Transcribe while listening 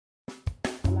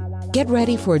Get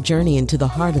ready for a journey into the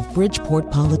heart of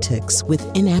Bridgeport politics with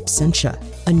In Absentia,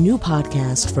 a new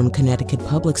podcast from Connecticut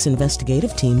Public's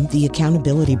investigative team, The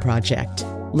Accountability Project.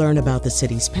 Learn about the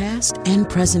city's past and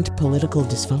present political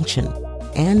dysfunction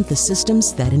and the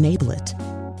systems that enable it.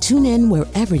 Tune in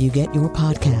wherever you get your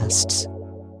podcasts.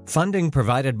 Funding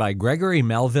provided by Gregory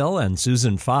Melville and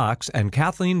Susan Fox and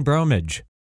Kathleen Bromage.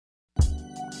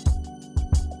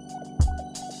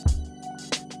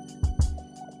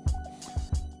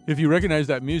 If you recognize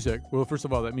that music, well, first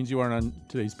of all, that means you aren't on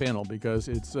today's panel because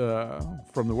it's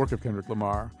from the work of Kendrick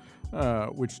Lamar,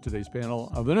 which today's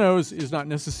panel of the Nose is not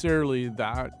necessarily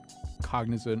that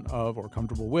cognizant of or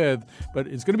comfortable with, but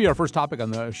it's going to be our first topic on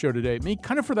the show today.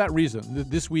 Kind of for that reason.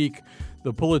 This week,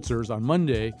 the Pulitzers on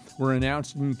Monday were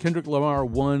announced and Kendrick Lamar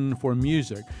won for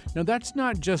music. Now, that's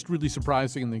not just really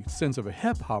surprising in the sense of a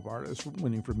hip-hop artist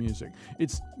winning for music.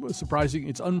 It's surprising.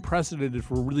 It's unprecedented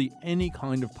for really any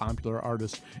kind of popular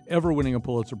artist ever winning a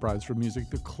Pulitzer Prize for music.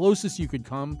 The closest you could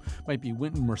come might be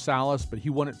Wynton Marsalis, but he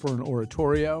won it for an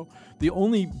oratorio. The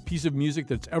only piece of music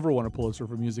that's ever won a Pulitzer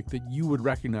for music that you would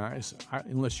recognize,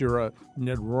 unless you're a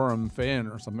Ned Rorem fan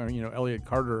or something, Elliott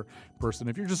Carter person,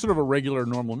 if you're just sort of a regular,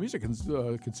 normal music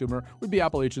consumer, would be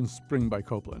Appalachian Spring by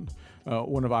Copeland.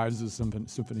 One of Ives'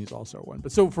 symphonies also won.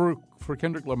 But so for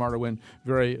Kendrick Lamar to win,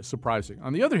 very surprising.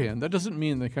 On the other hand, that doesn't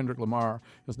mean that Kendrick Lamar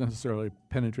has necessarily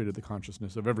penetrated the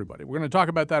consciousness of everybody. We're going to talk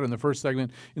about that in the first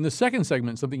segment. In the second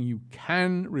segment, something you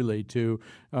can relate to,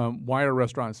 why are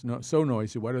restaurants so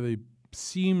noisy? Why do they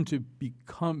seem to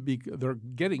they're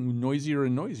getting noisier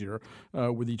and noisier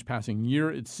with each passing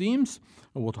year, it seems.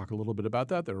 And we'll talk a little bit about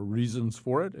that. There are reasons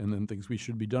for it and then things we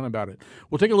should be done about it.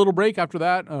 We'll take a little break after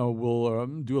that. We'll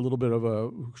do a little bit of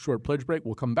a short pledge break.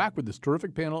 We'll come back with this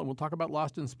terrific panel and we'll talk about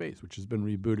Lost in Space, which has been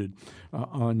rebooted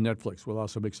on Netflix. We'll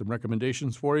also make some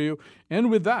recommendations for you.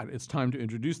 And with that, it's time to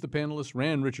introduce the panelists.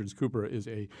 Rand Richards-Cooper is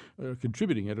a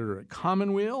contributing editor at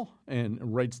Commonweal and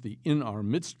writes the In Our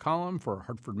Midst column for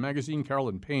Hartford Magazine.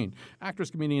 Carolyn Payne, actress,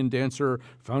 comedian, dancer,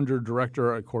 founder,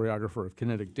 director, and choreographer of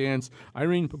Kinetic Dance.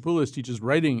 Irene Papoulis teaches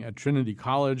writing at Trinity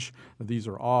College. This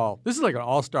is like an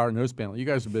all-star Nose panel. You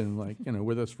guys have been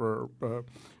with us for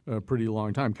a pretty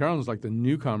long time. Carolyn's like the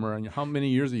newcomer. And how many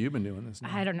years have you been doing this now?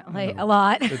 I don't know, a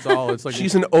lot. It's like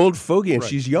she's an old fogey and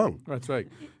she's young. That's right.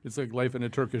 It's like life in a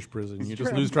Turkish prison. You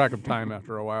just lose track of time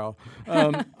after a while.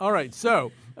 All right.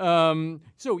 So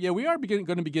we are going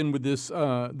to begin with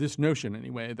this notion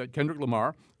anyway that Kendrick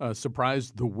Lamar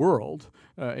surprised the world.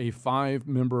 A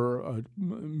 5-member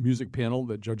music panel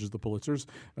that judges the Pulitzers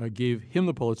gave him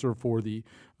the Pulitzer for the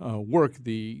work,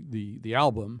 the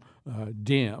album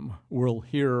Damn. We'll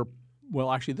hear.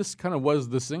 Well, actually, this kind of was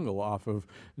the single off of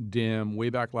Damn way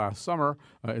back last summer.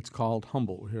 It's called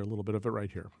Humble. We'll hear a little bit of it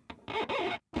right here.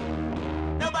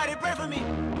 Nobody pray for me.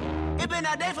 It been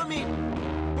a day for me.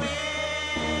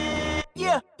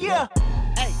 Yeah.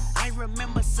 Hey, I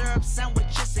remember syrup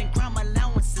sandwiches and crime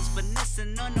allowances,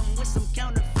 finessing on them with some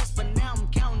counterfeits, but now I'm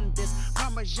counting this.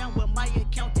 Parmesan with my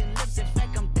accountant lips. In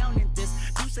fact, I'm down in this.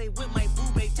 You say with my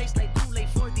boobay tastes like Kool-Aid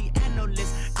for the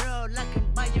analyst. Girl, I can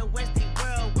buy your Westie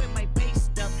world with my base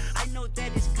stuff. I know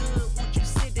that it's good. Won't you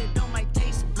sit it on my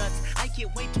taste buds? I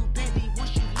get way too petty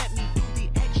once you let me do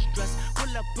the extras.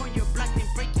 Pull up on your block and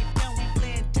break it down. We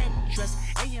playing Tetris.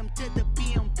 AM to the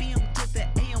PM, PM to the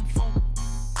AM phone.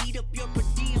 Eat up your per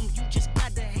diem. You just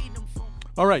gotta hate them phone.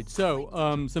 All right,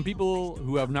 so some people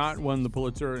who have not won the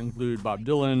Pulitzer include Bob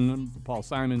Dylan, Paul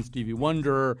Simon, Stevie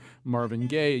Wonder, Marvin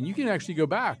Gaye, and you can actually go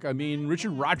back. I mean,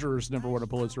 Richard Rodgers never won a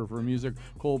Pulitzer for music.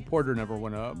 Cole Porter never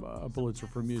won a Pulitzer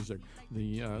for music.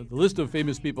 The list of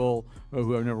famous people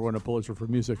who have never won a Pulitzer for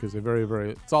music is a very,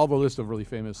 very, it's all the list of really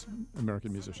famous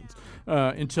American musicians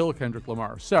until Kendrick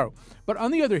Lamar. So, but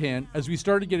on the other hand, as we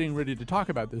started getting ready to talk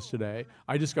about this today,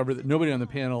 I discovered that nobody on the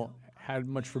panel had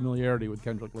much familiarity with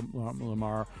Kendrick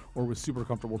Lamar or was super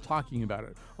comfortable talking about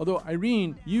it. Although,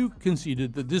 Irene, you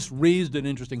conceded that this raised an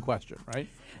interesting question, right?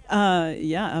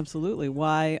 Yeah, absolutely.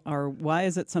 Why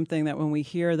is it something that when we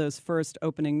hear those first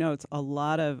opening notes,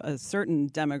 a certain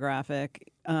demographic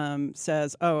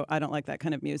says, "Oh, I don't like that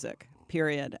kind of music."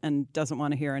 Period, and doesn't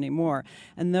want to hear any more.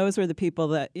 And those are the people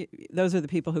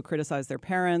who criticize their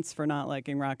parents for not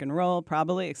liking rock and roll,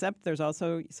 probably, except there's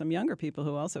also some younger people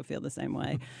who also feel the same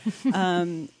way.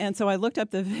 And so I looked up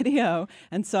the video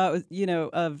and saw it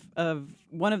was, of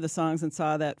one of the songs and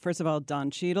saw that, first of all,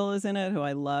 Don Cheadle is in it, who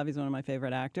I love. He's one of my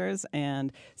favorite actors.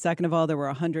 And second of all, there were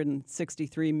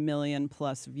 163 million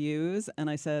plus views. And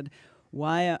I said,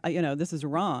 why, this is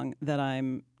wrong that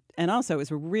I'm, and also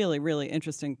it's a really, really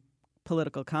interesting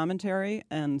political commentary,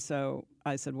 and so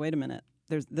I said, wait a minute,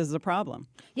 this is a problem.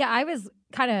 Yeah, I was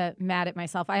kind of mad at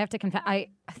myself. I have to confess.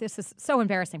 This is so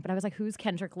embarrassing, but I was like, "Who's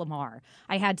Kendrick Lamar?"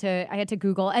 I had to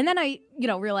Google, and then I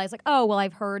realized like, oh well,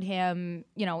 I've heard him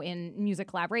in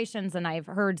music collaborations, and I've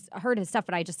heard his stuff,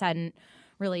 but I just hadn't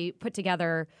really put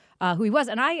together who he was.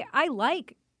 And I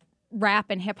like rap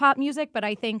and hip hop music, but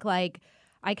I think like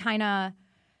I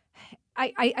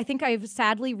think I've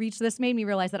sadly reached. This made me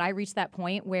realize that I reached that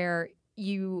point where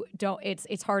you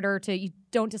it's harder to, you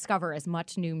don't discover as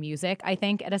much new music, I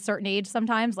think, at a certain age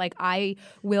sometimes. Like I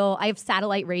have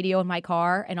satellite radio in my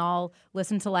car, and I'll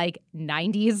listen to like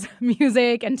 90s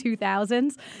music and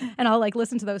 2000s, and I'll like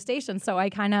listen to those stations. So I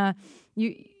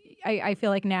feel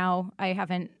like now I have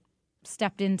not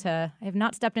stepped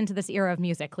into this era of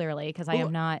music, clearly, because I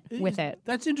am not with it.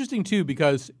 That's interesting too,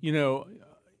 because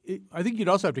I think you'd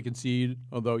also have to concede,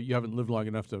 although you haven't lived long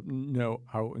enough to know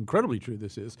how incredibly true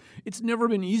this is, it's never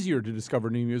been easier to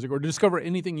discover new music or to discover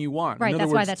anything you want. Right,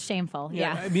 that's why that's shameful.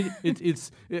 Yeah. I mean,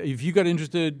 it's if you got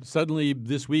interested suddenly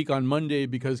this week on Monday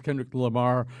because Kendrick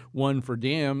Lamar won for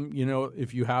Damn,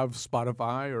 if you have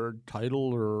Spotify or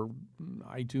Tidal or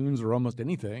iTunes or almost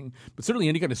anything, but certainly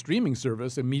any kind of streaming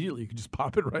service, immediately you can just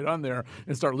pop it right on there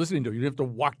and start listening to it. You don't have to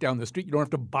walk down the street. You don't have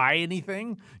to buy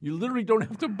anything. You literally don't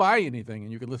have to buy anything,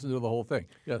 and you can listen to the whole thing.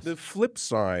 Yes. The flip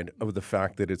side of the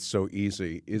fact that it's so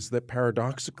easy is that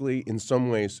paradoxically, in some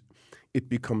ways, it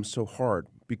becomes so hard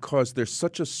because there's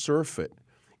such a surfeit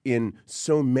in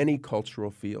so many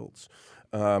cultural fields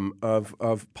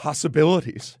of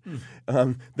possibilities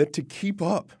that to keep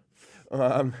up,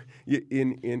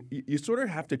 you sort of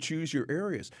have to choose your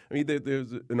areas. I mean,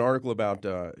 there's an article about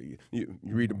you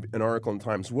read an article in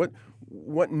Times.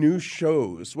 What new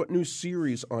shows, what new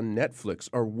series on Netflix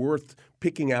are worth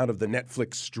picking out of the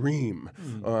Netflix stream?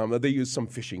 They use some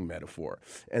fishing metaphor,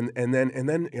 and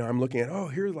then I'm looking at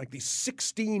here's like these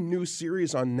 16 new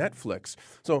series on Netflix.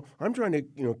 So I'm trying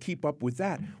to keep up with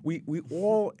that. We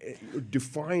all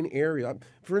define area.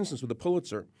 For instance, with the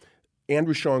Pulitzer,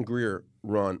 Andrew Sean Greer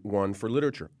won for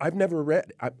literature. I've never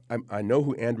read. I know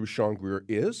who Andrew Sean Greer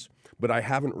is, but I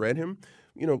haven't read him.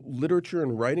 Literature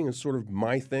and writing is sort of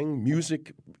my thing.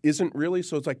 Music isn't really.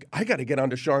 So it's like I got to get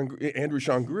onto Andrew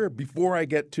Sean Greer before I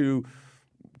get to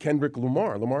Kendrick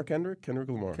Lamar. Kendrick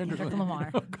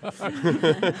Lamar.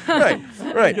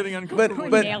 Right. Getting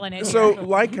nailing it so here.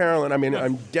 like Carolyn, I mean,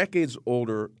 I'm decades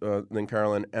older than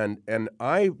Carolyn, and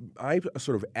I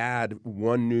sort of add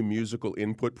one new musical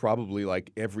input probably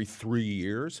like every 3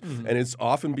 years, and it's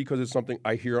often because it's something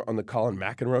I hear on the Colin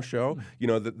McEnroe show,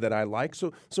 that I like.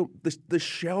 So the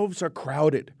shelves are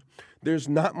crowded. There's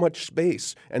not much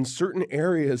space, and certain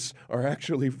areas are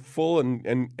actually full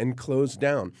and closed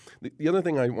down. The other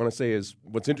thing I want to say is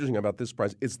what's interesting about this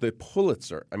prize is the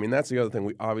Pulitzer. I mean, that's the other thing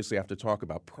we obviously have to talk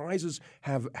about. Prizes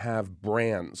have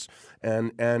brands,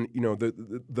 and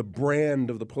the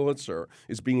brand of the Pulitzer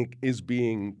is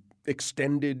being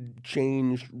extended,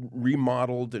 changed,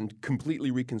 remodeled, and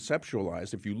completely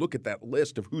reconceptualized. If you look at that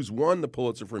list of who's won the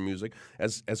Pulitzer for music,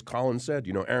 as Colin said,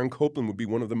 Aaron Copland would be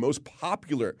one of the most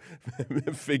popular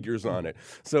figures on it.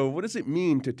 So what does it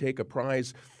mean to take a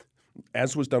prize,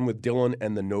 as was done with Dylan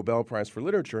and the Nobel Prize for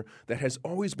Literature, that has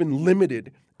always been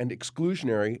limited and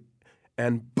exclusionary,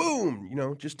 and boom,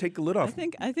 just take the lid off.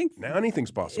 I think now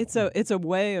anything's possible. It's a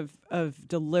way of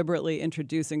deliberately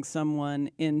introducing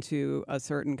someone into a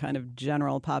certain kind of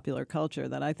general popular culture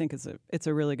that I think it's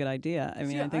a really good idea. I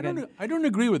mean, I don't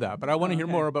agree with that, but I want to hear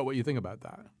more about what you think about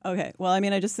that. Okay. Well, I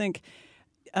mean, I just think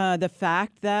the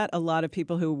fact that a lot of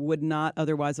people who would not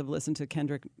otherwise have listened to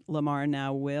Kendrick Lamar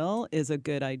now will is a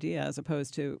good idea, as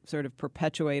opposed to sort of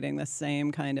perpetuating the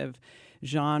same kind of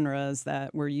genres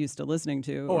that we're used to listening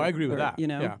to. I agree with that.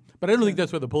 Yeah. But I don't think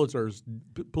that's why the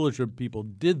Pulitzer people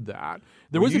did that.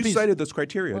 There was you cited those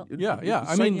criteria.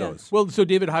 I mean, those. Well, so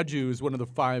David Hadju, one of the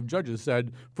 5 judges,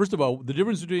 said, first of all, the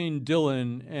difference between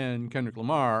Dylan and Kendrick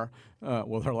Lamar, there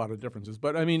are a lot of differences,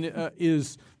 but I mean,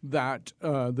 is that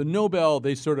the Nobel,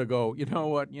 they sort of go, you know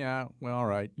what? Yeah, well, all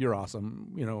right, you're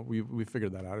awesome. We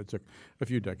figured that out. It took a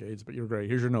few decades, but you're great.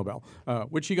 Here's your Nobel,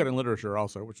 which he got in literature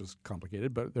also, which is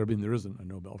complicated, but there isn't a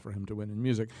Nobel for him to win in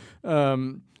music.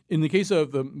 In the case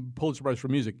of the Pulitzer Prize for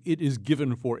music, it is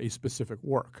given for a specific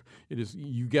work.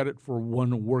 You get it for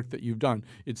one work that you've done.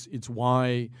 It's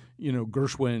why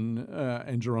Gershwin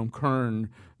and Jerome Kern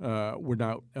were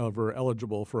not ever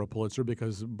eligible for a Pulitzer Pulitzer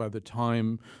because by the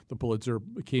time the Pulitzer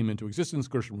came into existence,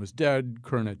 Gershwin was dead.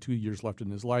 Kern had 2 years left in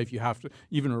his life.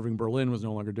 Even Irving Berlin was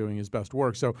no longer doing his best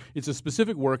work. So it's a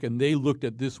specific work, and they looked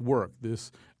at this work,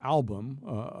 this album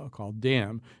called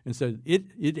Damn, and said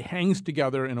it hangs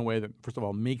together in a way that, first of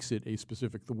all, makes it a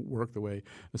specific work the way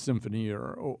a symphony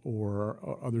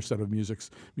or other set of music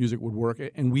would work,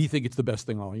 and we think it's the best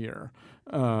thing all year.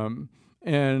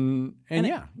 Anyway.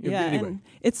 And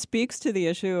it speaks to the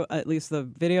issue. At least the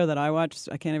video that I watched,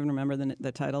 I can't even remember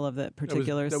the title of the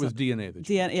particular. That was DNA.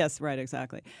 DNA, yes, right,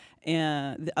 exactly,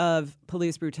 and of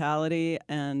police brutality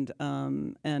and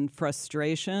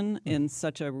frustration in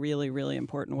such a really, really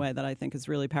important way that I think is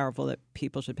really powerful that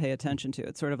people should pay attention to.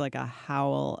 It's sort of like a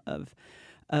howl of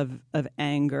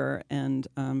anger and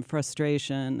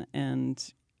frustration,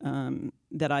 and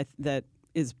that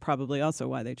is probably also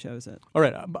why they chose it. All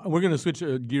right, we're going to switch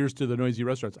gears to the noisy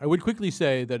restaurants. I would quickly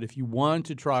say that if you want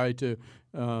to try to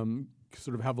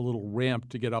sort of have a little ramp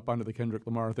to get up onto the Kendrick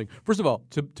Lamar thing, first of all,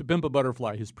 to Pimp a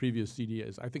Butterfly, his previous CD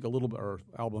is, I think,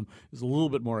 album is a little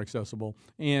bit more accessible.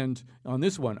 And on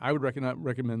this one, I would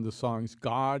recommend the songs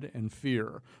God and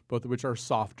Fear, both of which are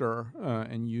softer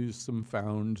and use some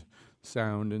found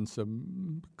sound and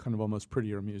some kind of almost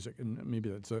prettier music, and maybe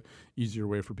that's a easier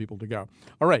way for people to go.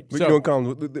 All right. So,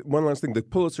 Colin, one last thing. The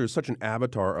Pulitzer is such an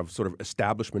avatar of sort of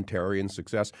establishmentarian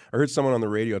success. I heard someone on the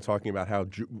radio talking about how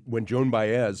when Joan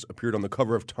Baez appeared on the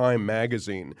cover of Time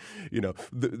magazine,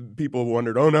 people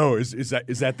wondered, oh no, is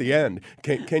that the end?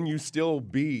 Can you still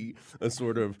be a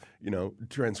sort of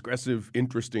transgressive,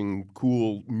 interesting,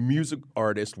 cool music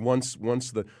artist once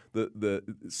the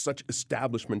such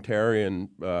establishmentarian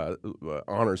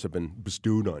honors have been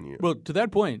bestowed on you? Well, to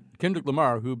that point, Kendrick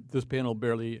Lamar, who this panel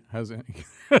barely has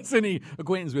any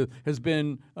acquaintance with, has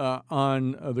been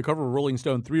on the cover of Rolling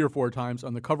Stone 3 or 4 times,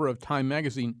 on the cover of Time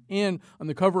magazine, and on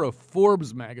the cover of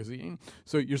Forbes magazine.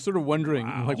 So you're sort of wondering,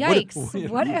 like, yikes!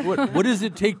 What does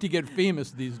it take to get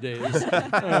famous these days?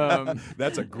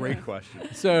 That's a great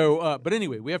question. So, but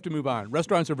anyway, we have to move on.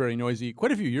 Restaurants are very noisy.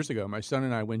 Quite a few years ago, my son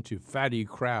and I went to Fatty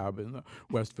Crab in the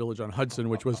West Village on Hudson,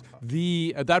 which was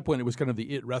at that point, it was kind of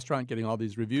the it restaurant, getting all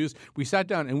these reviews. We sat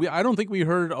down, and I don't think we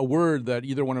heard a word that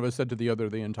either one of us said to the other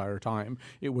the entire time.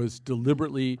 It was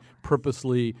deliberately,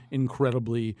 purposely,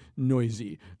 incredibly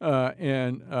noisy.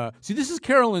 See, this is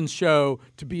Carolyn's show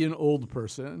to be an old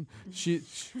person.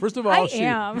 First of all,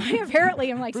 I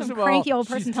apparently am like some cranky old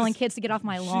person telling kids to get off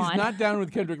my lawn. She's not down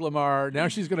with Kendrick Lamar. Now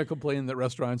she's going to complain that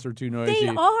restaurants are too noisy. They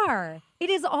are. It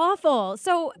is awful.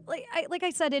 So, like I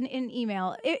said in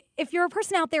email, if you're a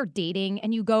person out there dating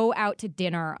and you go out to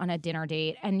dinner on a dinner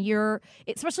date, and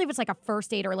especially if it's like a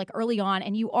first date or like early on,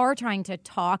 and you are trying to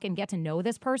talk and get to know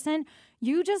this person,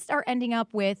 you just are ending up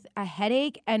with a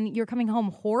headache, and you're coming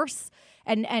home hoarse.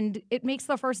 And it makes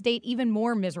the first date even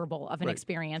more miserable of an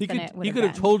experience than it would have been. He could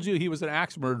have told you he was an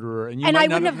axe murderer, and I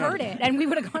wouldn't have heard it, and we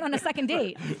would have gone on a second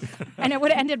date, and it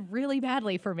would have ended really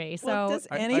badly for me. So, well, does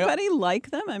anybody like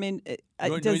them? I mean,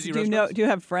 do you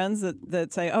have friends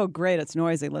that say, "Oh, great, it's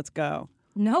noisy, let's go"?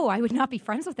 No, I would not be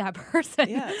friends with that person.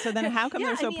 Yeah. So then, how come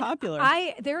they're so popular?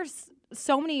 There's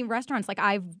so many restaurants like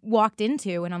I've walked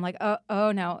into, and I'm like,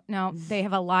 oh no, they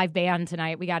have a live band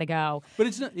tonight. We got to go. But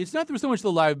it's not so much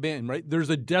the live band, right? There's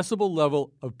a decibel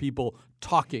level of people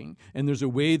talking, and there's a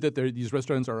way that these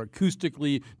restaurants are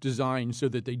acoustically designed so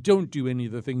that they don't do any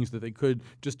of the things that they could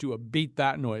just to abate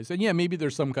that noise. And yeah, maybe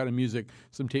there's some kind of music,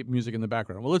 some tape music in the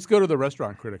background. Well, let's go to the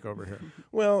restaurant critic over here.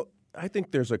 Well, I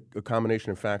think there's a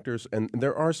combination of factors, and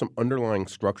there are some underlying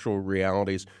structural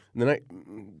realities.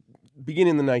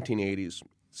 Beginning in the 1980s,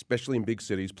 especially in big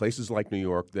cities, places like New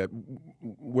York,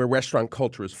 where restaurant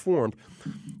culture is formed,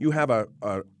 you have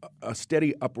a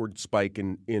steady upward spike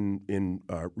in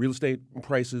real estate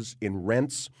prices, in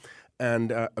rents,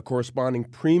 and a corresponding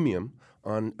premium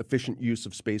on efficient use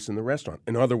of space in the restaurant.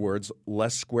 In other words,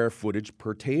 less square footage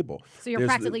per table. So you're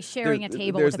practically sharing a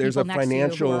table with the people next to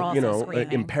you who are also screaming. There's a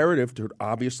financial, imperative to,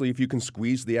 obviously, if you can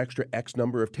squeeze the extra X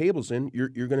number of tables in, you're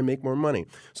going to make more money.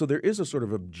 So there is a sort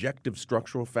of objective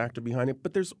structural factor behind it,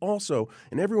 but there's also,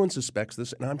 and everyone suspects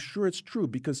this, and I'm sure it's true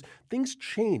because things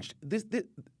changed.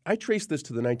 I trace this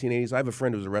to the 1980s. I have a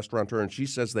friend who's a restaurateur, and she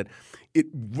says that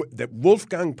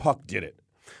Wolfgang Puck did it.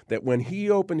 That when he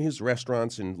opened his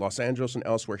restaurants in Los Angeles and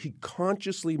elsewhere, he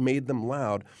consciously made them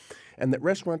loud, and that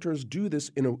restaurateurs do this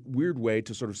in a weird way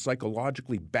to sort of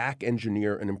psychologically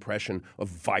back-engineer an impression of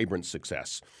vibrant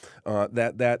success.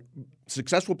 That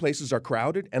successful places are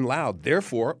crowded and loud.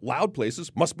 Therefore, loud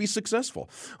places must be successful.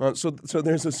 So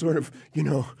there's a sort of,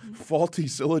 faulty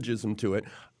syllogism to it.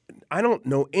 I don't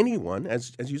know anyone,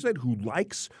 as you said, who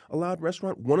likes a loud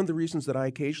restaurant. One of the reasons that I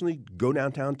occasionally go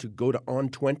downtown to go to On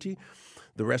 20,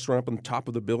 the restaurant up on the top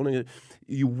of the building,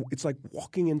 it's like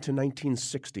walking into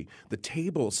 1960. The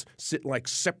tables sit like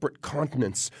separate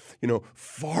continents,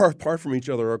 far apart from each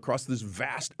other across this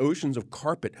vast oceans of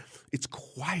carpet. It's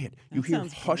quiet. You hear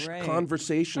hushed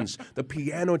conversations, the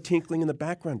piano tinkling in the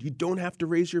background. You don't have to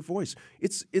raise your voice.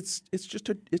 It's just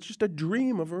a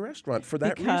dream of a restaurant for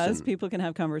that reason. Because people can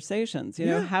have conversations.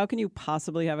 How can you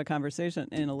possibly have a conversation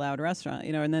in a loud restaurant?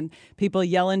 And then people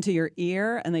yell into your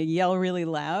ear and they yell really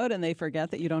loud and they forget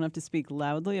that you don't have to speak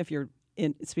loudly if you're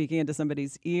speaking into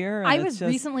somebody's ear. I was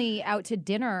recently out to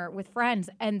dinner with friends,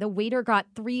 and the waiter got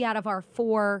 3 out of our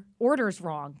 4 orders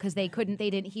wrong because they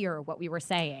didn't hear what we were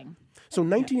saying. So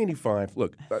 1985,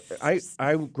 look, I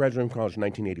graduated from college in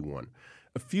 1981.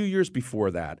 A few years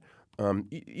before that,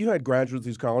 you had graduates of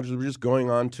these colleges who were just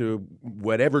going on to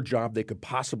whatever job they could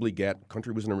possibly get. The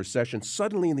country was in a recession.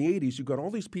 Suddenly in the 80s, you got all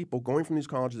these people going from these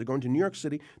colleges. They're going to New York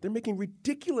City. They're making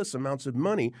ridiculous amounts of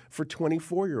money for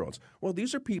 24-year-olds. Well,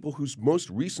 these are people whose most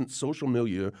recent social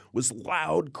milieu was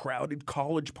loud, crowded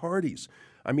college parties.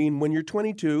 I mean, when you're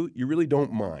 22, you really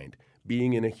don't mind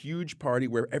being in a huge party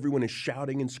where everyone is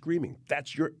shouting and screaming.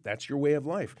 That's your way of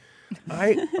life.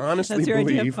 I honestly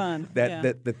believe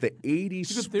that the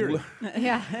 80s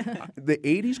the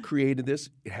 80s created this.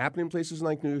 It happened in places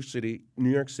like New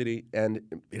York City, and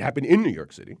it happened in New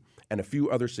York City and a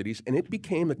few other cities, and it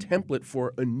became a template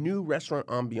for a new restaurant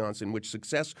ambiance in which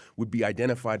success would be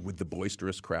identified with the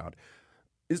boisterous crowd.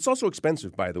 It's also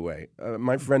expensive, by the way.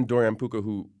 My friend Dorian Puka,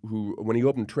 who when he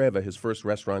opened Treva, his first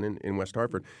restaurant in West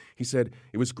Hartford, he said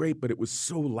it was great, but it was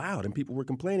so loud and people were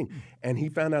complaining. And he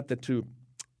found out that to,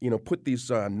 put these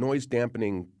noise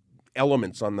dampening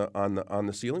elements on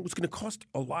the ceiling was going to cost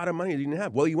a lot of money that he didn't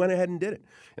have. Well, he went ahead and did it,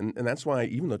 and that's why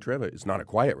even though Treva is not a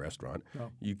quiet restaurant,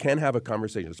 you can have a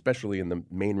conversation, especially in the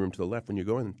main room to the left when you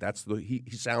go in. He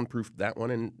soundproofed that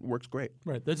one and works great.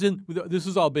 Right. This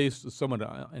is all based somewhat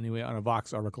anyway on a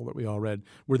Vox article that we all read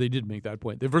where they did make that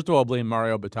point. They first of all blamed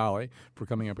Mario Batali for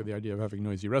coming up with the idea of having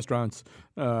noisy restaurants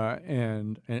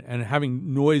and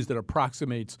having noise that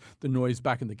approximates the noise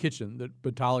back in the kitchen. That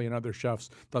Batali and other chefs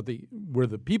thought where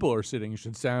the people are sitting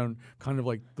should sound kind of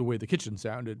like the way the kitchen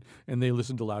sounded, and they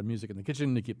listened to loud music in the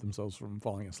kitchen to keep themselves from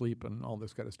falling asleep and all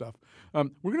this kind of stuff.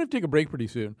 We're going to take a break pretty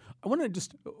soon. I want to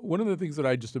one of the things that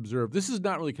I just observed, this is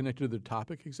not really connected to the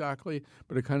topic exactly,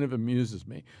 but it kind of amuses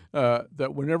me,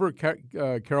 that whenever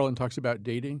Carolyn talks about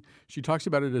dating, she talks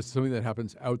about it as something that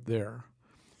happens out there.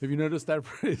 Have you noticed that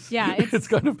phrase? Yeah, it's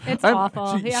kind of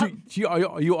awful.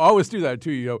 You always do that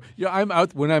too. I'm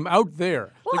out when I'm out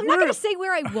there. Well, I'm not going to say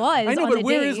where I was. I know, on but the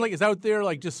where date. is it's out there,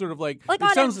 just sort of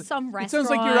on some restaurant. It sounds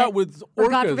like you're out with orcas. Or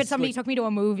God forbid somebody took me to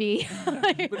a movie.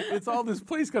 But it's all this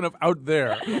place kind of out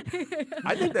there.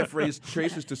 I think that phrase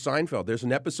traces to Seinfeld. There's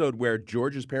an episode where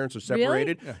George's parents are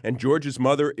separated, Really? and George's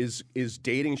mother is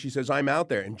dating. She says, "I'm out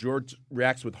there," and George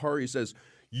reacts with horror. He says,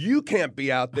 "You can't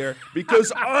be out there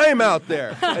because I'm out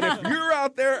there. And if you're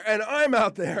out there and I'm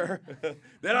out there,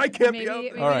 then I can't be out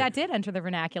there." Maybe that did enter the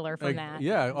vernacular from that.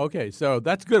 Yeah, okay. So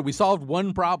that's good. We solved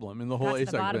one problem in the whole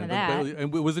That's the bottom of that.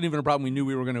 And it wasn't even a problem we knew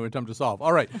we were going to attempt to solve.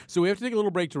 All right. So we have to take a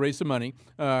little break to raise some money,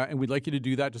 and we'd like you to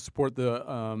do that to support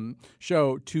the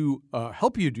show. To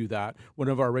help you do that, one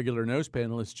of our regular Nose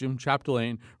panelists, Jim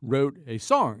Chapdelaine, wrote a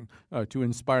song to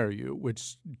inspire you,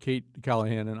 which Kate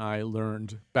Callahan and I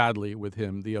learned badly with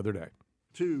him the other day.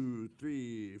 2,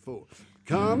 3, 4.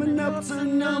 Coming up's a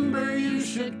number, you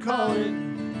should call it.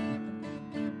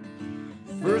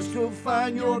 First go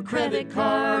find your credit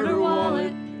card or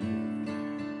wallet.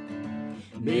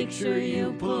 Make sure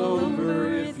you pull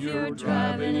over if you're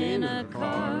driving in a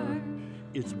car.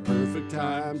 It's a perfect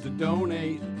time to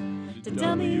donate to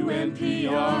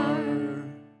WNPR.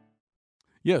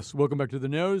 Yes, welcome back to The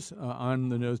Nose. On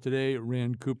The Nose today,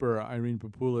 Rand Cooper, Irene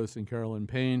Papoulis, and Carolyn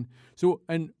Payne. So,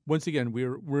 and once again,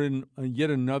 we're in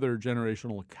yet another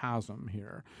generational chasm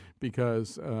here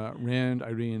because Rand,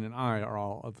 Irene, and I are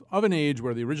all of an age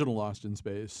where the original Lost in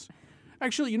Space.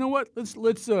 Actually, you know what?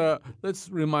 Let's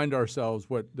remind ourselves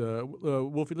what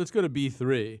Wolfie. Let's go to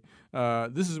B3.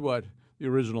 This is what the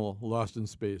original Lost in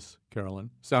Space, Carolyn,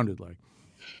 sounded like.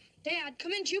 Dad,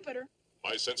 come in, Jupiter.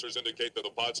 My sensors indicate that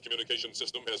the pod's communication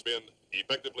system has been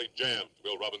effectively jammed,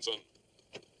 Will Robinson.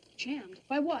 Jammed?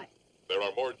 By what? There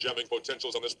are more jamming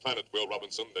potentials on this planet, Will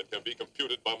Robinson, than can be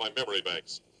computed by my memory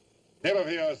banks. Never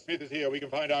fear, Smith is here. We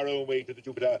can find our own way to the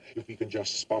Jupiter if we can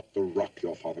just spot the rock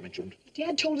your father mentioned.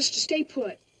 Dad told us to stay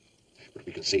put. But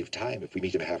we can save time if we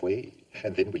meet him halfway.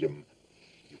 And then, William,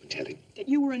 you can tell him. That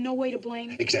you were in no way to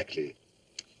blame? Exactly.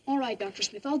 All right, Dr.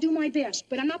 Smith, I'll do my best,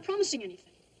 but I'm not promising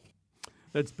anything.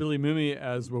 That's Billy Mooney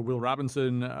as Will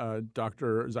Robinson.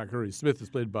 Dr. Zachary Smith is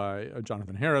played by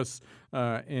Jonathan Harris,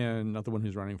 and not the one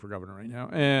who's running for governor right now.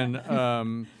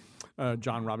 And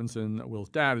John Robinson, Will's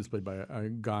dad, is played by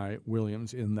Guy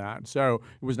Williams in that. So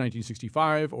it was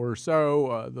 1965 or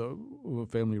so. The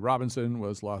family Robinson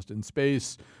was lost in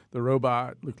space. The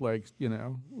robot looked like,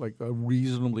 like a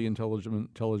reasonably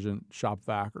intelligent shop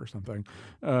vac or something.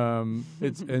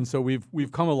 And so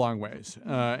we've come a long ways,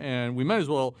 and we might as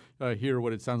well hear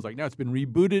what it sounds like now. It's been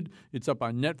rebooted. It's up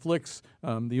on Netflix.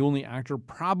 The only actor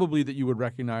probably that you would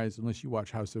recognize, unless you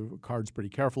watch House of Cards pretty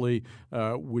carefully,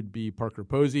 would be Parker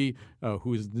Posey,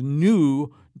 who is the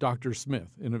new Dr. Smith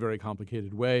in a very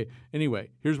complicated way.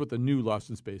 Anyway, here's what the new Lost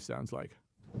in Space sounds like.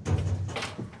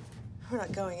 We're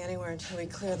not going anywhere until we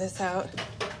clear this out.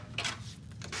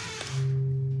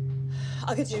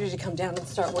 I'll get Judy to come down and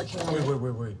start working on it.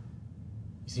 Wait. You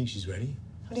think she's ready?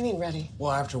 What do you mean, ready?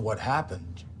 Well, after what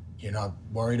happened, you're not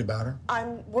worried about her?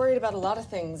 I'm worried about a lot of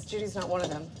things. Judy's not one of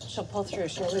them. She'll pull through.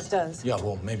 She always does. Yeah,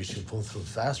 well, maybe she'll pull through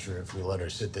faster if we let her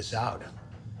sit this out.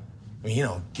 I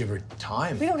mean, give her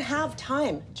time. We don't have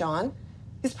time, John.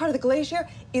 This part of the glacier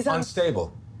is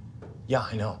unstable. Yeah,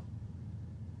 I know.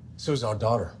 So is our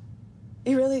daughter.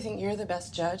 You really think you're the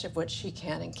best judge of what she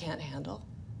can and can't handle?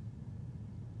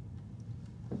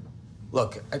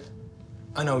 Look,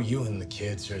 I know you and the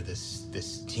kids are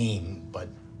this team, but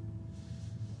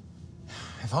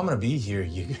if I'm gonna be here,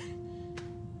 you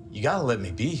gotta let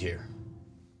me be here.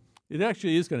 It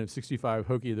actually is kind of 65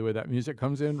 hokey the way that music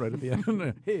comes in right at the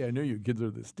end. Hey, I know you kids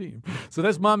are this team. So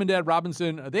that's Mom and Dad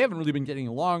Robinson. They haven't really been getting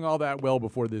along all that well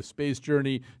before this space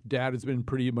journey. Dad has been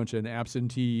pretty much an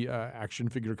absentee action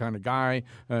figure kind of guy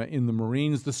in the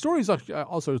Marines. The story's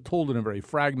also told in a very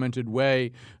fragmented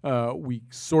way. We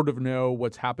sort of know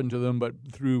what's happened to them, but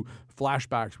through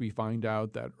flashbacks, we find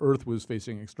out that Earth was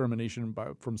facing extermination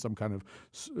from some kind of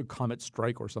comet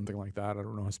strike or something like that. I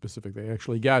don't know how specific they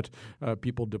actually get.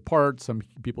 People depart. Some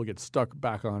people get stuck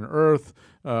back on Earth.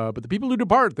 But the people who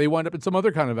depart, they wind up in some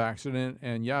other kind of accident.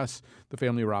 And yes, the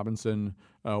family Robinson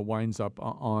winds up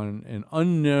on an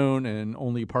unknown and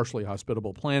only partially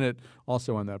hospitable planet.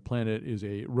 Also on that planet is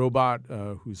a robot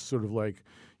who's sort of like,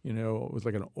 it was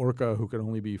like an orca who could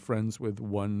only be friends with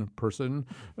one person.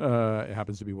 It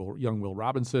happens to be young Will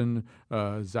Robinson.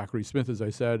 Zachary Smith, as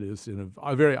I said, is in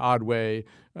a very odd way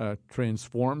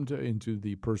transformed into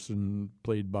the person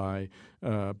played by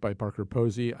Parker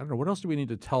Posey. I don't know. What else do we need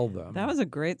to tell them? That was a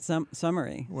great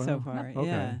summary so far. Okay.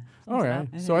 Yeah. All right.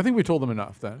 So I think we told them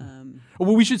enough then.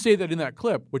 Well, we should say that in that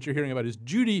clip, what you're hearing about is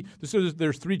Judy. So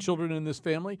there's 3 children in this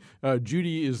family.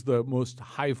 Judy is the most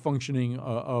high-functioning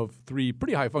of 3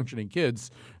 pretty high-functioning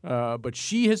kids. But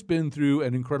she has been through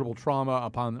an incredible trauma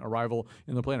upon arrival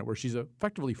in the planet where she's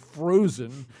effectively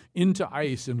frozen into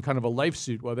ice in kind of a life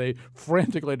suit while they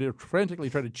frantically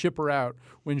try to chip her out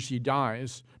when she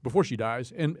dies, before she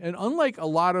dies. And unlike a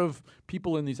lot of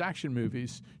people in these action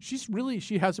movies,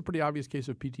 she has a pretty obvious case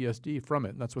of PTSD from it,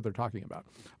 and that's what they're talking about.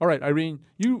 All right, Irene,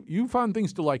 you found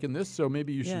things to like in this, so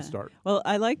maybe you should start. Well,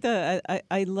 I liked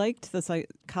the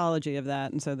psychology of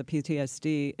that, and so the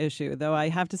PTSD issue, though I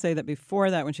have to say that before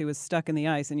that, when she was stuck in the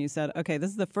ice and you said, okay, this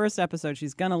is the first episode,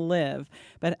 she's going to live,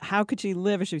 but how could she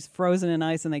live if she's frozen in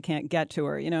ice and they can't get to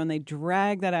her? And they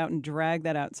drag that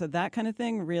out. So that kind of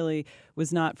thing really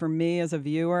was not for me as a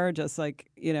viewer, just like,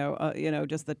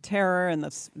 just the terror and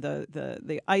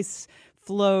the ice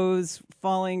floes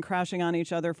falling, crashing on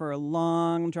each other for a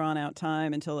long, drawn-out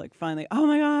time until finally, oh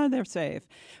my God, they're safe.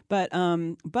 But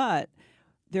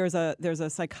there's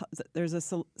a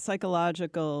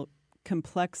psychological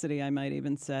complexity, I might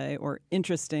even say, or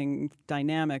interesting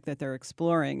dynamic that they're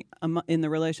exploring in the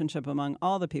relationship among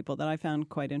all the people that I found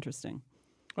quite interesting.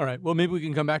 All right. Well, maybe we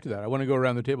can come back to that. I want to go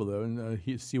around the table, though,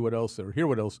 and see what else or hear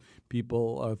what else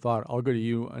people thought. I'll go to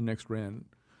you next, Rand.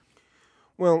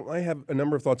 Well, I have a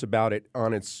number of thoughts about it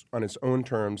on its own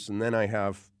terms, and then I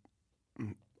have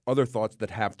other thoughts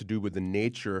that have to do with the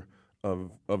nature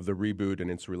of the reboot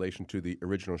and its relation to the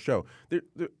original show.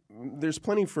 There's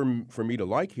plenty for me to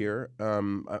like here.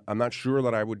 I'm not sure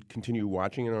that I would continue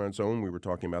watching it on its own. We were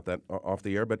talking about that off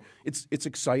the air, but it's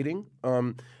exciting.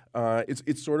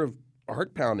 It's sort of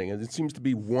heart-pounding, and it seems to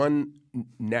be one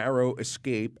narrow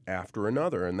escape after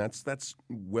another, and that's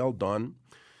well done.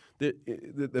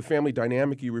 The family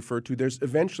dynamic you referred to, there's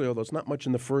eventually, although it's not much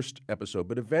in the first episode,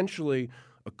 but eventually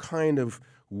a kind of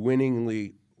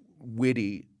winningly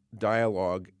witty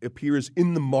dialogue appears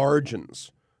in the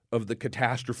margins of the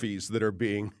catastrophes that are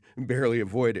being barely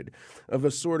avoided, of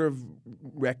a sort of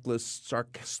reckless,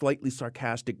 slightly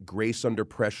sarcastic grace under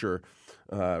pressure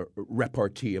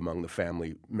repartee among the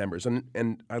family members,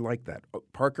 and I like that.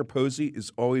 Parker Posey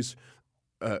is always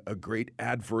a great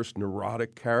adverse,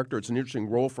 neurotic character. It's an interesting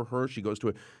role for her. She goes to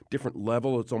a different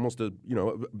level. It's almost a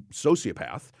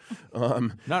sociopath.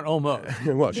 Not almost.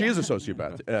 Well, she is a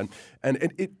sociopath, and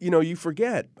it you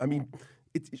forget. I mean,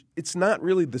 it's not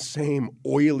really the same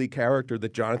oily character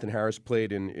that Jonathan Harris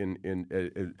played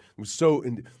in was so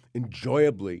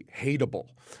enjoyably hateable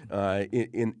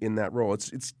in that role.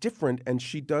 It's different, and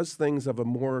she does things of a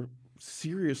more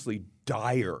seriously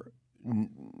dire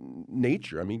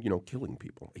nature. I mean, killing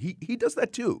people. He does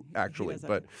that too, actually.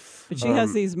 But she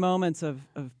has these moments of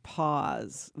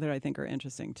pause that I think are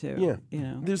interesting too.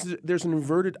 Yeah. There's an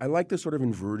inverted. I like this sort of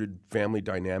inverted family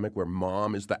dynamic where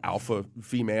mom is the alpha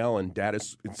female and dad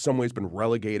is in some ways been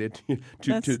relegated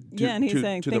to and he's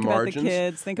saying, think the about margins. the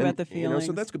kids, think about the feelings.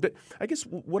 So that's good. But I guess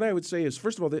what I would say is,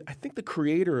 first of all, I think the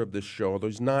creator of this show, although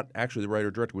he's not actually the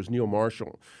writer-director, was Neil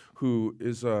Marshall, who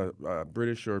is a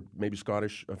British or maybe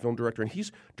Scottish film director, and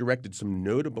he's directed some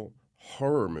notable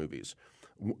horror movies.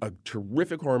 A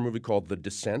terrific horror movie called The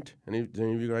Descent. Any of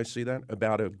you guys see that?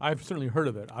 About I've certainly heard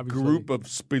of it. Obviously, group of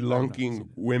spelunking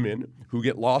women who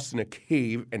get lost in a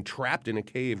cave and trapped in a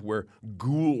cave where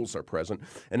ghouls are present.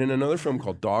 And in another film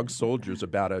called Dog Soldiers,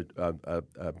 about a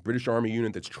British Army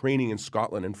unit that's training in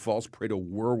Scotland and falls prey to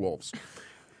werewolves.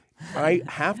 I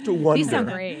have to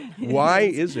wonder, why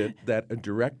is it that a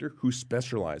director who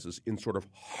specializes in sort of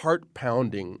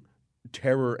heart-pounding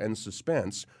terror and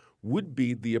suspense would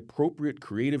be the appropriate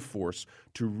creative force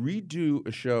to redo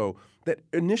a show that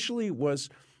initially was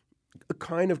a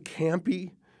kind of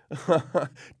campy,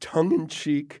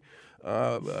 tongue-in-cheek,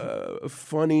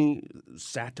 funny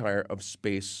satire of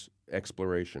space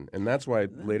exploration. And that's why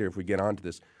later, if we get onto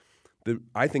this,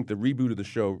 I think the reboot of the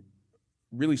show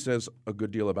really says a good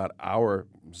deal about our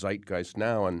zeitgeist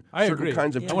now and certain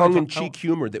kinds of tongue-in-cheek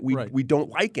humor that we don't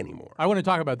like anymore. I want to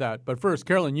talk about that. But first,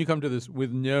 Carolyn, you come to this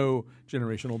with no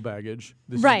generational baggage.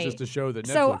 This is just a show that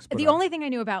Netflix put the on. only thing I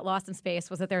knew about Lost in Space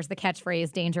was that there's the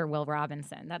catchphrase, "Danger, Will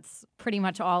Robinson." That's pretty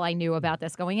much all I knew about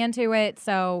this going into it.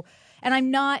 So,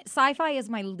 and sci-fi is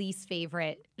my least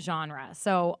favorite genre.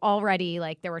 So already,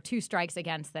 there were 2 strikes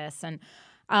against this. And,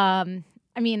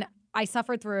 I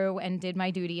suffered through and did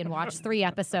my duty and watched 3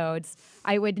 episodes.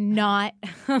 I would not,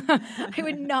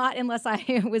 unless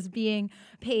I was being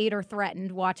paid or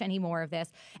threatened, watch any more of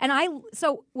this. And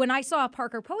so when I saw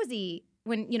Parker Posey,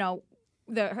 when,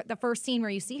 the first scene where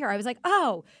you see her, I was like,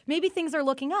 oh, maybe things are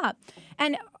looking up.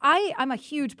 And I'm a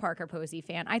huge Parker Posey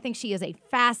fan. I think she is a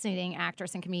fascinating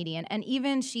actress and comedian, and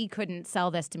even she couldn't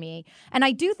sell this to me. And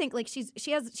I do think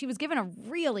she was given a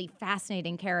really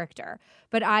fascinating character,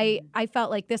 but I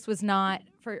felt like this was not,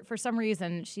 for some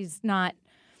reason, she's not.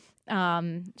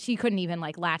 She couldn't even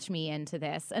latch me into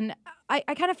this, and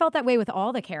I kind of felt that way with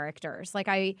all the characters.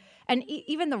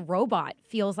 Even the robot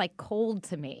feels cold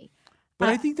to me. But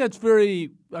I think that's I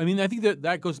think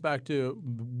that goes back to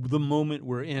the moment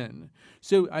we're in.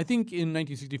 So I think in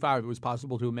 1965 it was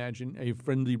possible to imagine a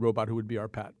friendly robot who would be our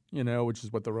pet, which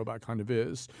is what the robot kind of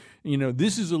is.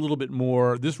 This is a little bit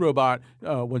more, this robot,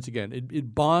 once again,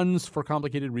 it bonds for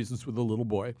complicated reasons with a little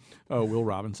boy, Will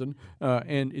Robinson,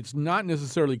 and it's not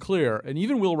necessarily clear, and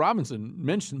even Will Robinson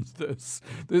mentions this,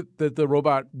 that the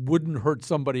robot wouldn't hurt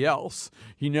somebody else.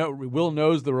 Will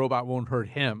knows the robot won't hurt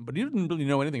him, but he didn't really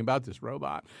know anything about this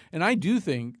robot. And I do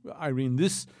think, Irene,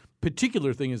 this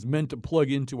particular thing is meant to plug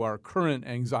into our current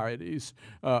anxieties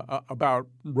about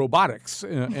robotics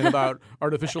and about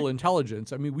artificial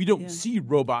intelligence. I mean, we don't see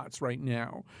robots right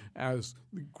now as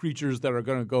creatures that are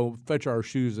going to go fetch our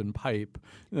shoes and pipe.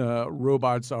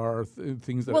 Robots are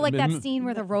things that... Well, that scene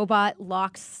where the robot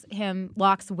locks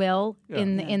Will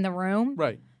in the room.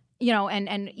 Right.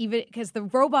 And even because the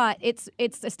robot, it's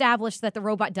established that the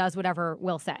robot does whatever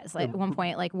Will says. At one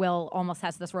point, Will almost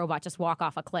has this robot just walk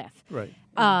off a cliff. Right.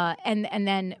 And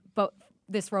then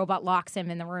this robot locks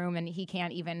him in the room, and he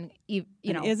can't even,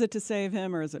 And is it to save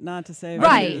him or is it not to save him?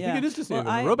 Right. I think it is to save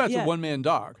him. The robot's a one-man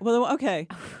dog. Well, okay.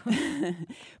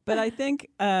 But I think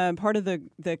part of the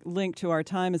link to our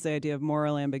time is the idea of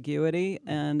moral ambiguity,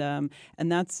 and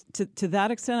that's to that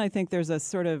extent. I think there's a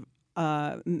sort of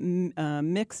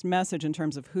mixed message in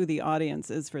terms of who the audience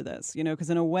is for this, because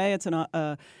in a way it's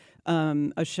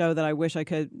a show that I wish I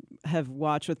could have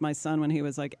watched with my son when he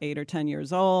was like 8 or 10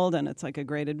 years old, and it's like a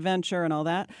great adventure and all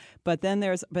that. But then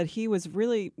he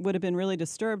would have been really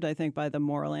disturbed, I think, by the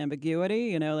moral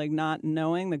ambiguity, like not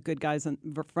knowing the good guys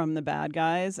from the bad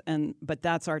guys. But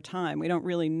that's our time. We don't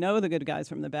really know the good guys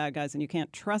from the bad guys, and you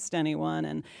can't trust anyone.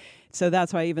 And so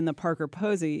that's why even the Parker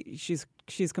Posey,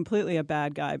 she's completely a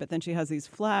bad guy, but then she has these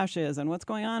flashes, and what's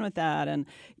going on with that? And,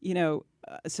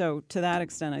 so to that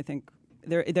extent, I think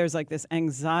there's like this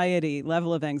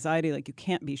level of anxiety, like you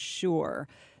can't be sure,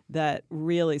 that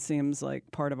really seems like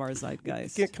part of our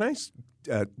zeitgeist. Can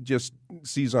I just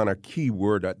seize on a key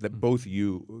word that both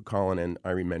you, Colin, and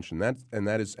Irene mentioned, and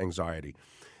that is anxiety.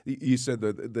 You said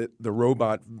the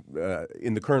robot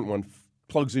in the current one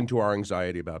plugs into our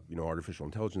anxiety about artificial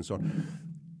intelligence and so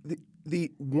on.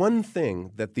 The one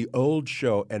thing that the old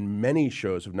show and many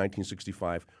shows of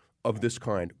 1965 of this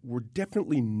kind were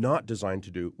definitely not designed to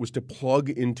do was to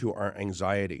plug into our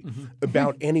anxiety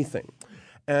about anything.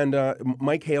 And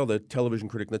Mike Hale, the television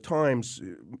critic in the Times,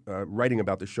 writing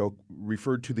about the show,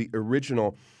 referred to the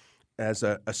original as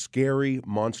a scary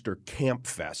monster camp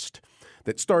fest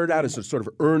that started out as a sort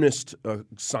of earnest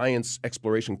science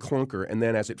exploration clunker, and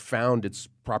then as it found its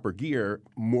proper gear,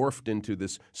 morphed into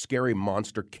this scary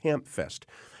monster camp fest.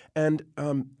 And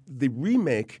the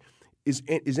remake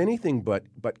is anything but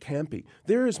campy.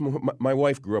 There is my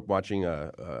wife grew up watching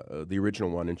the original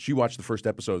one, and she watched the first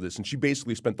episode of this, and she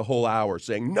basically spent the whole hour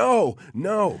saying no.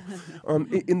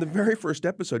 In the very first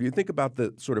episode, you think about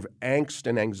the sort of angst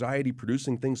and anxiety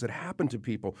producing things that happen to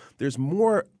people. There's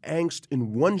more angst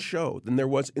in one show than there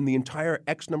was in the entire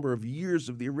X number of years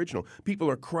of the original. People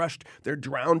are crushed, they're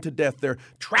drowned to death, they're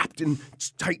trapped in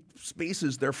tight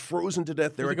spaces, they're frozen to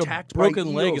death, they're attacked by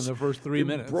broken leg in the first 3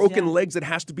 minutes. Broken legs that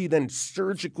has to be then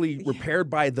surgically repaired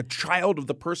by the child of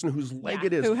the person whose leg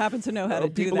it is. Who happens to know how to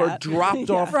do that. People are dropped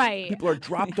off. Right. People are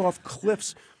dropped off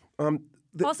cliffs.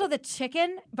 Also, the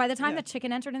chicken, by the time the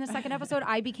chicken entered in the second episode,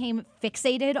 I became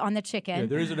fixated on the chicken. Yeah,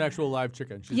 there is an actual live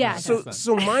chicken.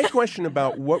 So my question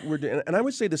about what we're doing, and I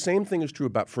would say the same thing is true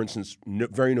about, for instance,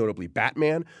 very notably,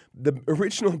 Batman. The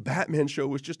original Batman show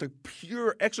was just a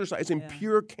pure exercise in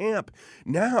pure camp.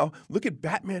 Now, look at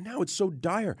Batman now. It's so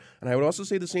dire. And I would also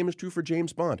say the same is true for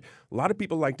James Bond. A lot of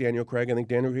people like Daniel Craig. I think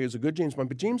Daniel Craig is a good James Bond.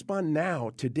 But James Bond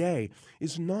now, today,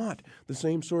 is not the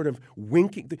same sort of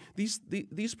winking.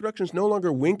 These productions no longer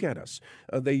wink at us.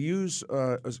 They use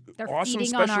They're awesome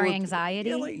feeding on our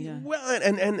anxiety. Well,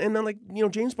 and then like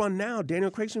James Bond now,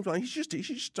 Daniel Craig seems like he's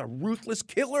just a ruthless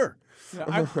killer.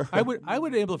 Yeah, I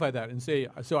would amplify that and say,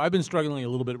 so I've been struggling a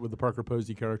little bit with the Parker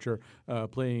Posey character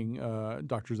playing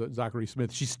Dr. Zachary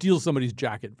Smith. She steals somebody's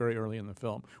jacket very early in the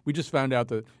film. We just found out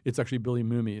that it's actually Billy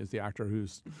Mooney is the actor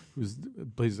who's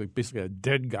plays basically a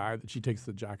dead guy that she takes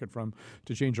the jacket from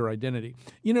to change her identity.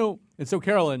 And so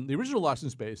Carolyn, the original Lost in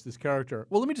Space, this character.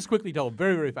 Well, let me just quickly tell a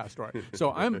very, very fast story.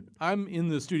 So I'm in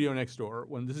the studio next door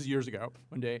this is years ago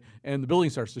one day, and the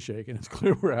building starts to shake, and it's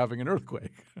clear we're having an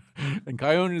earthquake. And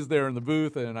Coyote is there in the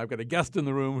booth, and I've got a guest in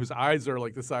the room whose eyes are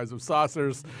like the size of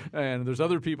saucers, and there's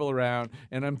other people around,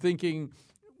 and I'm thinking,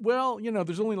 well,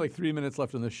 there's only like 3 minutes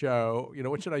left in the show.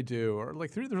 What should I do? Or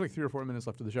there's like 3 or 4 minutes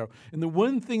left in the show. And the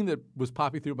one thing that was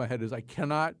popping through my head is I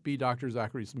cannot be Dr.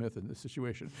 Zachary Smith in this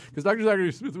situation. Because Dr.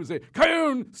 Zachary Smith would say,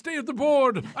 Coyote, stay at the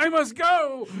board. I must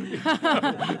go.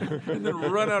 And then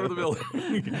run out of the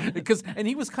building. And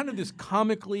he was kind of this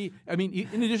comically,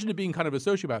 in addition to being kind of a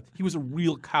sociopath, he was a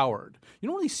real coward. You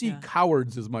don't really see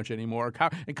cowards as much anymore.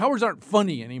 And cowards aren't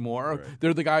funny anymore. Right.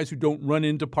 They're the guys who don't run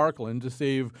into Parkland to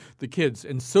save the kids.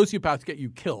 And sociopaths get you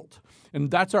killed. And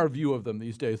that's our view of them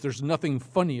these days. There's nothing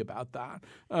funny about that.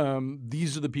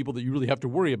 These are the people that you really have to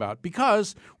worry about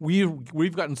because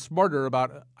we've gotten smarter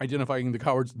about identifying the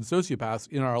cowards and sociopaths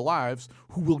in our lives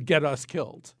who will get us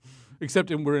killed. Except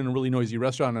we're in a really noisy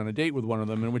restaurant on a date with one of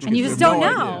them, in which and you case just don't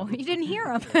no know. idea. You didn't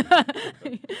hear them.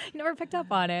 You never picked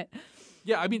up on it.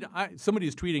 Yeah,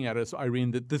 somebody's tweeting at us,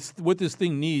 Irene, that what this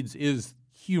thing needs is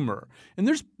humor. And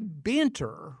there's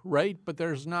banter, right? But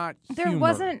there's not humor. There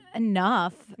wasn't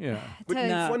enough. Yeah. But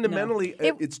fundamentally,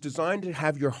 it's designed to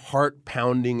have your heart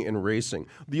pounding and racing.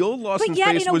 The old Lost in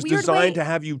Space was designed to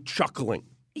have you chuckling.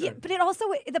 Yeah, but it also,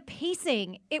 the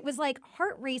pacing, it was like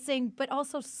heart racing, but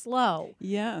also slow.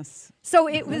 Yes. So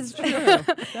it was true.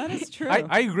 That is true.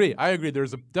 I agree.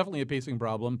 There's definitely a pacing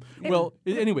problem. Well,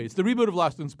 anyways, the reboot of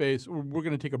Lost in Space, we're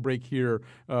going to take a break here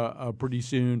pretty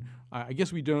soon. I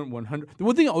guess we don't 100. The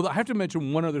one thing, I have to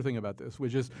mention one other thing about this,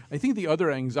 which is I think the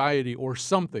other anxiety or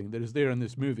something that is there in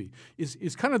this movie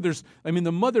is kind of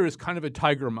the mother is kind of a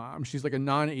tiger mom. She's like a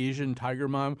non-Asian tiger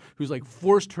mom who's like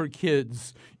forced her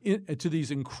kids to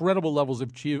these incredible levels of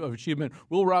achievement.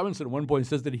 Will Robinson at one point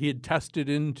says that he had tested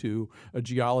into a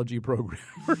geology program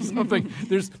or something.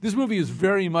 This movie is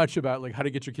very much about like how to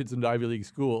get your kids into Ivy League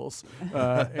schools,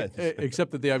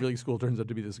 except that the Ivy League school turns out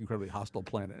to be this incredibly hostile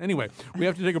planet. Anyway, we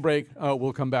have to take a break.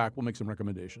 We'll come back. We'll make some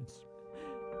recommendations.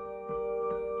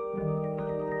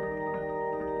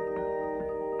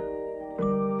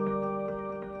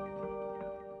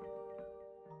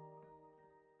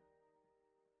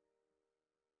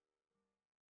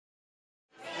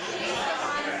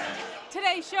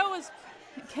 Today's show was...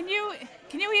 Can you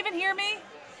even hear me?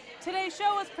 Today's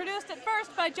show was produced at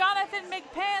first by Jonathan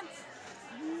McPants.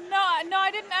 No,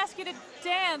 I didn't ask you to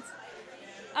dance.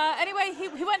 Anyway,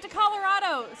 he went to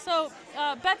Colorado, so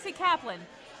Betsy Kaplan.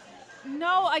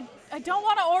 No, I don't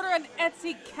want to order an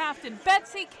Etsy Captain.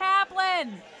 Betsy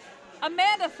Kaplan!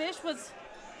 Amanda Fish was...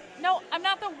 No, I'm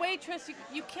not the waitress.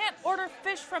 You can't order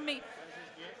fish from me.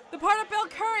 The part of Bill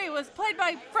Curry was played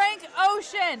by Frank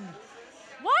Ocean.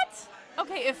 What?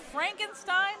 Okay, if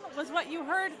Frankenstein was what you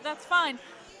heard, that's fine.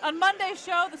 On Monday's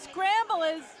show, the scramble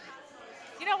is...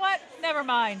 You know what? Never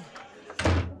mind.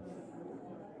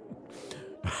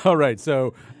 All right,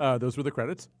 so those were the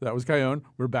credits. That was Kyone.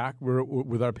 We're back. We're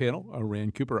with our panel,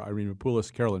 Rand Cooper, Irene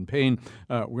Rapoulis, Carolyn Payne.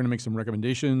 We're going to make some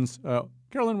recommendations.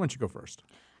 Carolyn, why don't you go first?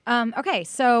 Okay,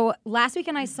 so last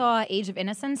weekend I saw Age of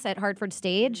Innocence at Hartford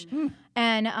Stage,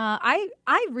 and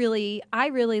I really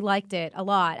liked it a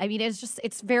lot. I mean,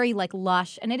 it's very like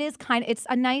lush, and it's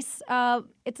a nice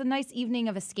evening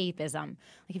of escapism.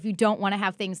 Like if you don't want to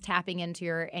have things tapping into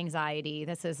your anxiety,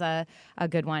 this is a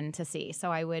good one to see.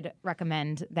 So I would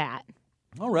recommend that.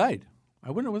 All right. I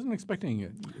wasn't expecting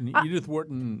it. Edith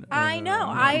Wharton. I know.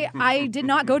 I did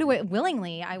not go to it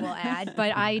willingly, I will add,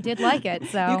 but I did like it.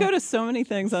 So you go to so many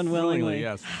things unwillingly.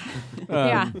 Yes.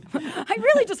 Yeah. I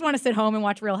really just want to sit home and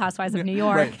watch Real Housewives of New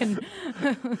York. Right. And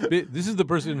this is the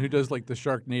person who does like the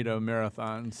Sharknado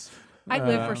marathons. I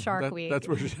live for Shark Week. That's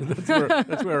where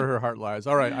her heart lies.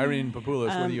 All right, Irene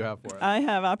Papoulis, what do you have for us? I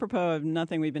have, apropos of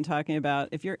nothing we've been talking about,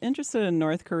 if you're interested in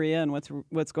North Korea and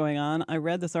what's going on, I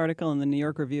read this article in the New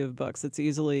York Review of Books. It's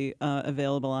easily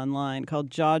available online,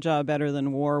 called Jaw Jaw Better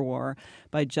Than War War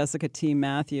by Jessica T.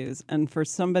 Matthews. And for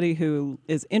somebody who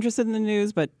is interested in the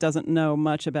news but doesn't know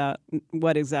much about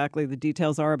what exactly the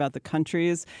details are about the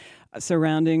countries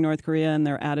surrounding North Korea and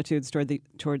their attitudes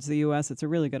towards the U.S., it's a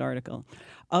really good article.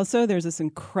 Also, there's this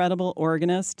incredible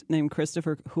organist named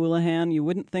Christopher Houlihan.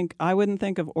 I wouldn't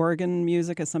think of organ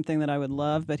music as something that I would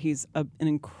love, but he's an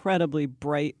incredibly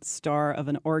bright star of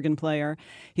an organ player.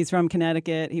 He's from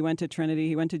Connecticut. He went to Trinity.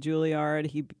 He went to Juilliard.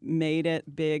 He made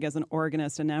it big as an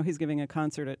organist, and now he's giving a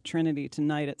concert at Trinity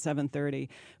tonight at 7:30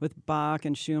 with Bach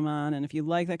and Schumann. And if you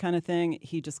like that kind of thing,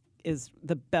 he just is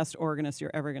the best organist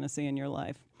you're ever going to see in your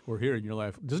life. Or here in your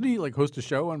life. Doesn't he like host a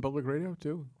show on public radio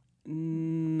too?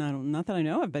 Not that I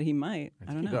know of, but he might.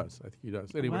 I don't know. I think he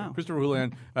does. Anyway, Wow. Christopher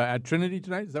Houlihan at Trinity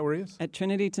tonight. Is that where he is? At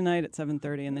Trinity tonight at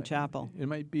 7:30 in the chapel. It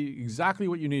might be exactly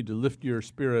what you need to lift your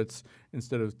spirits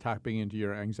instead of tapping into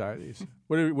your anxieties.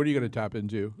 What are you going to tap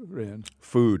into, Rand?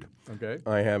 Food. Okay.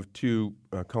 I have two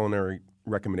culinary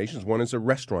recommendations. One is a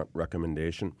restaurant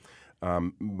recommendation.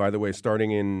 By the way, starting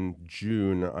in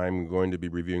June, I'm going to be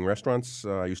reviewing restaurants.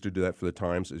 I used to do that for the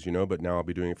Times, as you know, but now I'll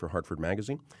be doing it for Hartford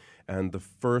Magazine. And the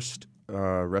first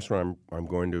restaurant I'm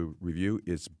going to review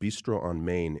is Bistro on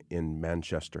Main in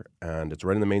Manchester. And it's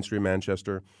right in the main street of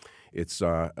Manchester. It's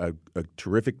a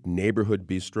terrific neighborhood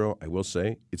bistro. I will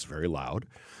say it's very loud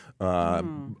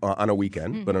on a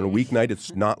weekend, but on a weeknight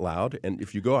it's not loud. And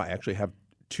if you go, I actually have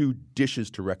two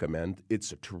dishes to recommend.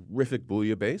 It's a terrific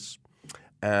bouillabaisse.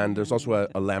 And there's also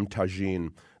a lamb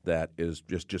tagine that is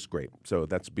just great. So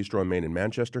that's Bistro on Main in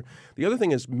Manchester. The other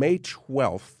thing is May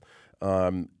 12th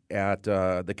at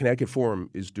the Connecticut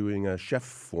Forum is doing a chef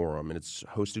forum, and it's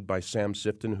hosted by Sam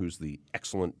Sifton, who's the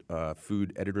excellent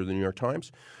food editor of the New York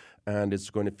Times. And it's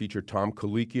going to feature Tom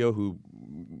Colicchio, who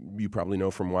you probably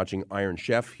know from watching Iron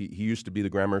Chef. He used to be the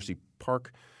Gramercy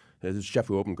Park, the chef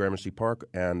who opened Gramercy Park,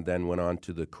 and then went on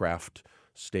to the Kraft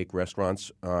steak restaurants,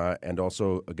 and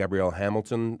also Gabrielle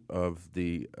Hamilton of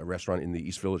the restaurant in the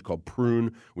East Village called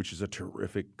Prune, which is a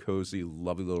terrific, cozy,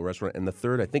 lovely little restaurant. And the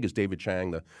third, I think, is David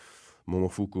Chang, the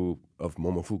Momofuku of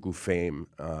Momofuku fame.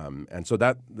 And so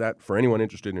that for anyone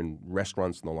interested in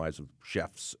restaurants and the lives of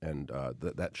chefs, and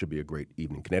that should be a great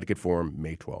evening. Connecticut Forum,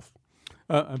 May 12th.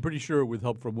 I'm pretty sure with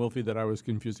help from Wilfie that I was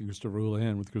confusing Christopher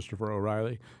Houlihan with Christopher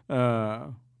O'Reilly.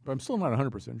 but I'm still not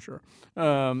 100% sure.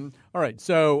 All right,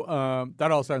 so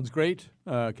that all sounds great.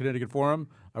 Connecticut Forum.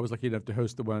 I was lucky enough to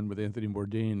host the one with Anthony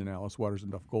Bourdain and Alice Waters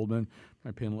and Duff Goldman,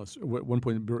 my panelists. At one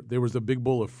point, there was a big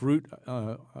bowl of fruit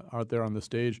out there on the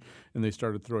stage, and they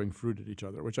started throwing fruit at each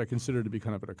other, which I consider to be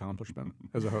kind of an accomplishment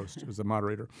as a host, as a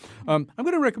moderator. I'm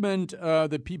going to recommend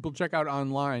that people check out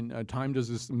online. Time does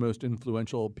this, the most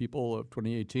influential people of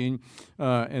 2018,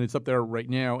 and it's up there right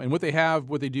now. And what they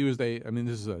do is this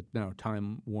is a now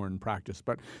time-worn practice,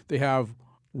 but they have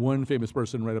one famous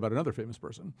person write about another famous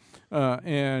person.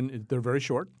 And they're very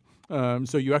short.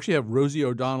 So you actually have Rosie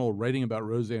O'Donnell writing about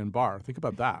Roseanne Barr. Think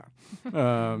about that.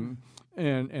 But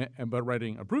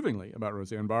writing approvingly about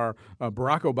Roseanne Barr.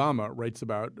 Barack Obama writes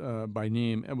about, by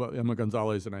name, Emma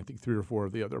Gonzalez and I think 3 or 4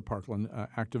 of the other Parkland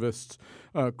activists.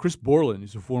 Chris Borland,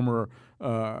 he's a former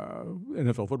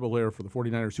NFL football player for the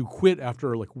 49ers who quit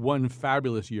after like one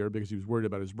fabulous year because he was worried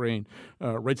about his brain,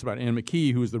 writes about Anne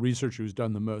McKee, who is the researcher who's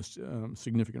done the most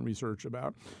significant research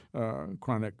about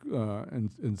chronic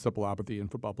encephalopathy in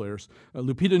football players.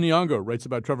 Lupita Nyong'o writes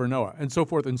about Trevor Noah, and so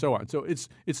forth and so on. So it's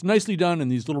nicely done,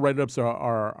 and these little write-ups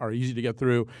are easy to get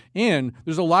through. And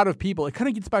there's a lot of people. It kind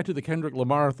of gets back to the Kendrick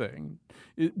Lamar thing,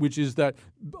 which is that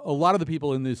a lot of the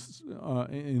people in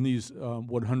these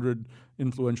 100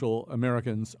 influential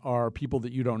Americans are people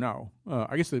that you don't know.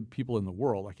 I guess the people in the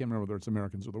world. I can't remember whether it's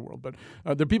Americans or the world, but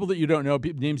they're people that you don't know,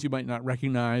 names you might not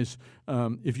recognize.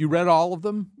 If you read all of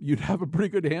them, you'd have a pretty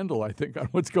good handle, I think, on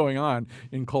what's going on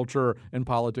in culture and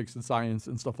politics and science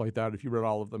and stuff like that. If you read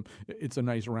all of them, it's a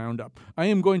nice roundup. I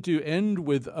am going to end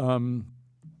with I'm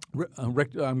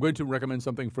going to recommend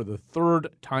something for the 3rd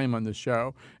time on this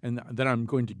show, and then I'm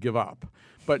going to give up.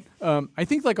 But I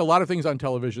think like a lot of things on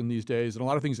television these days and a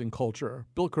lot of things in culture,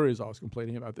 Bill Curry is always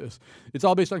complaining about this. It's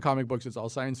all based on comic books. It's all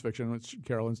science fiction, which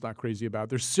Carolyn's not crazy about.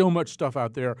 There's so much stuff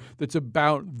out there that's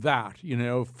about that,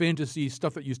 fantasy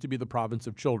stuff that used to be the province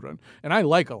of children. And I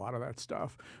like a lot of that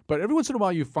stuff. But every once in a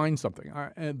while you find something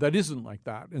that isn't like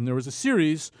that. And there was a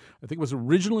series, I think it was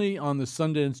originally on the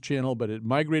Sundance Channel, but it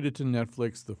migrated to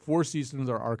Netflix. The 4 seasons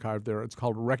are archived there. It's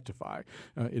called Rectify.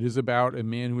 It is about a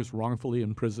man who was wrongfully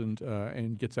imprisoned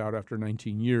and gets out after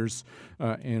 19 years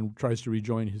and tries to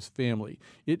rejoin his family.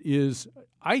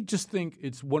 I just think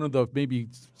it's one of the maybe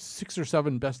 6 or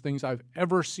 7 best things I've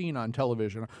ever seen on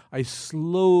television. I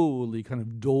slowly kind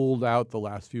of doled out the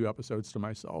last few episodes to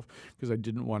myself because I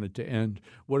didn't want it to end.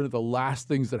 One of the last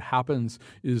things that happens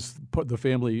is part of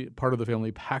the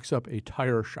family packs up a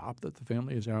tire shop that the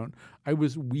family has owned. I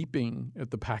was weeping at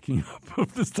the packing up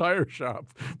of this tire shop,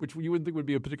 which you wouldn't think would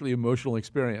be a particularly emotional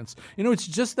experience. It's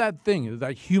just that thing,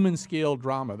 that human scale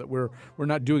drama that we're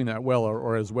not doing that well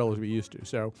or as well as we used to.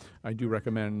 So I do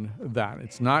recommend that.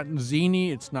 It's not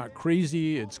zany, it's not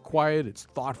crazy, it's quiet, it's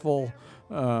thoughtful,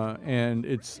 and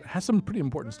it has some pretty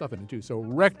important stuff in it too. So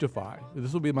Rectify.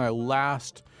 This will be my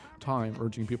last time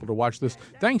urging people to watch this.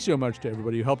 Thanks so much to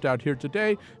everybody who helped out here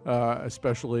today,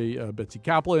 especially Betsy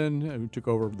Kaplan, who took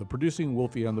over the producing,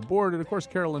 Wolfie on the board, and of course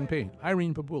Carolyn Payne,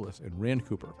 Irene Papoulis, and Rand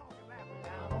Cooper.